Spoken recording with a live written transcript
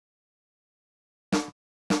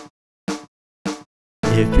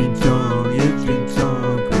Airstream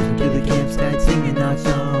song, cruising to the campsite singing our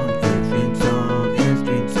song. Airstream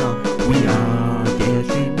song, we are the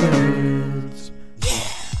Airstream nerds.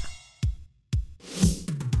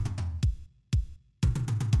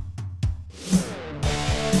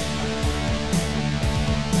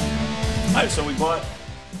 Alright, so we bought,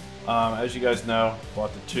 as you guys know,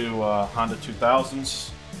 bought the two Honda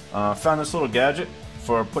 2000s. Found this little gadget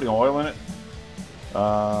for putting oil in it.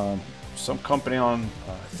 Some company on,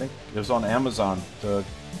 I think it was on Amazon. The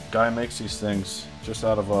guy makes these things just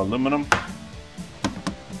out of aluminum.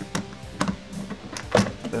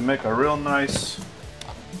 They make a real nice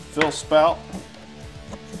fill spout.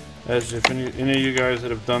 As if any of you guys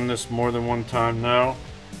that have done this more than one time know,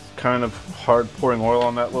 it's kind of hard pouring oil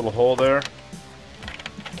on that little hole there.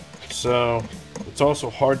 So it's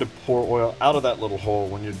also hard to pour oil out of that little hole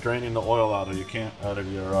when you're draining the oil out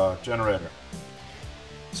of your generator.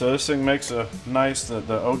 So this thing makes a nice,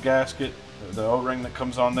 the O gasket, the O-ring that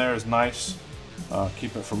comes on there is nice.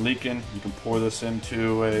 Keep it from leaking. You can pour this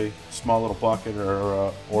into a small little bucket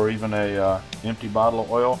or even a empty bottle of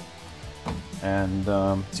oil. And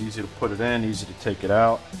it's easy to put it in, easy to take it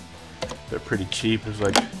out. They're pretty cheap. It's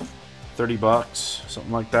like 30 bucks,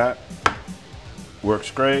 something like that. Works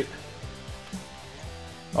great.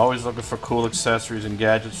 Always looking for cool accessories and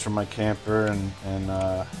gadgets for my camper and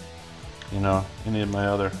you know, any of my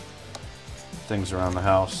other things around the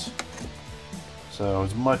house. So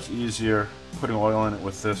it's much easier putting oil in it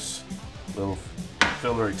with this little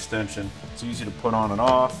filler extension. It's easy to put on and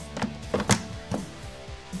off.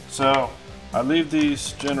 So I leave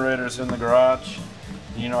these generators in the garage.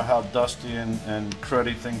 You know how dusty and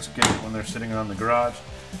cruddy things get when they're sitting around the garage.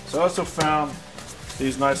 So I also found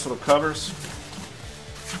these nice little covers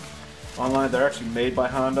online. They're actually made by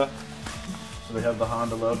Honda. So they have the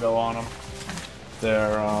Honda logo on them.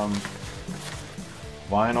 They're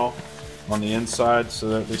vinyl on the inside,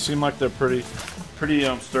 so they seem like they're pretty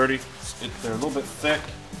sturdy. They're a little bit thick.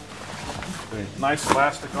 Nice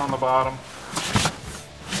elastic on the bottom.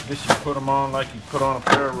 I guess you put them on like you put on a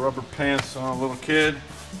pair of rubber pants on a little kid.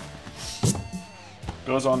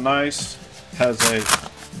 Goes on nice. Has a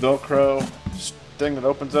Velcro thing that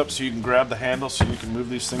opens up so you can grab the handle so you can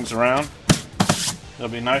move these things around. It'll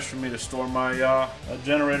be nice for me to store my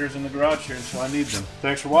generators in the garage here until I need them.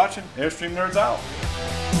 Thanks for watching. Airstream Nerds out.